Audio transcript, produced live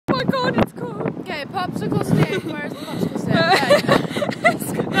my god, it's cool. Okay, popsicle stick. Where's the popsicle stick? Okay.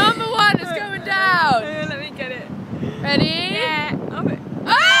 Number 1 is going down. Let me get it. Ready? Yeah.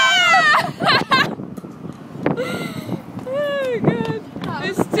 Ah! Oh god.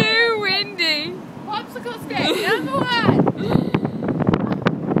 It's too windy. Popsicle stick. Number 1.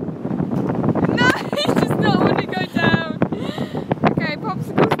 No, he does not want to go down. Okay,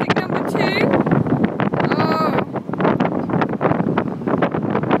 popsicle stick number 2. Oh.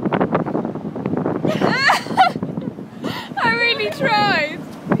 I really tried.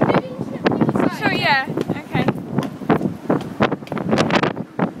 Sure, yeah. Okay.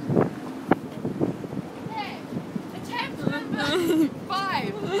 Attempt number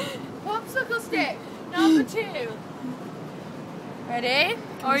 5. Popsicle stick. Number 2. Ready?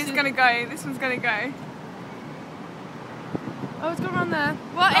 Oh, he's gonna go. This one's gonna go. Oh, it's going around there.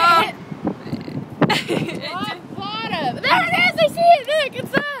 What? Oh, it hit. Oh, bottom. There it is. I see it. Look,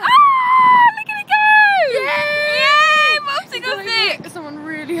 it's there. Ah! Look at it go! Yay! Yay! Popsicle stick! Hit someone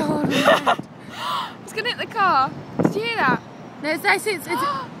really hard. It's gonna hit the car. Did you hear that? No, it's nice. It's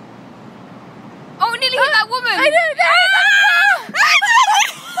Oh, it nearly hit that woman! I know. There it is.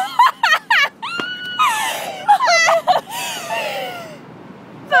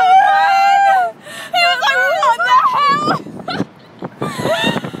 He was like, what the hell?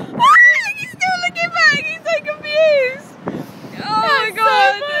 He's still looking back, he's so confused. Oh my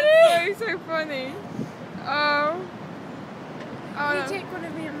god, that's so funny. Oh. Can you take one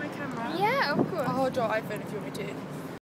of me on my camera? Yeah, of course. I'll hold your iPhone if you want me to.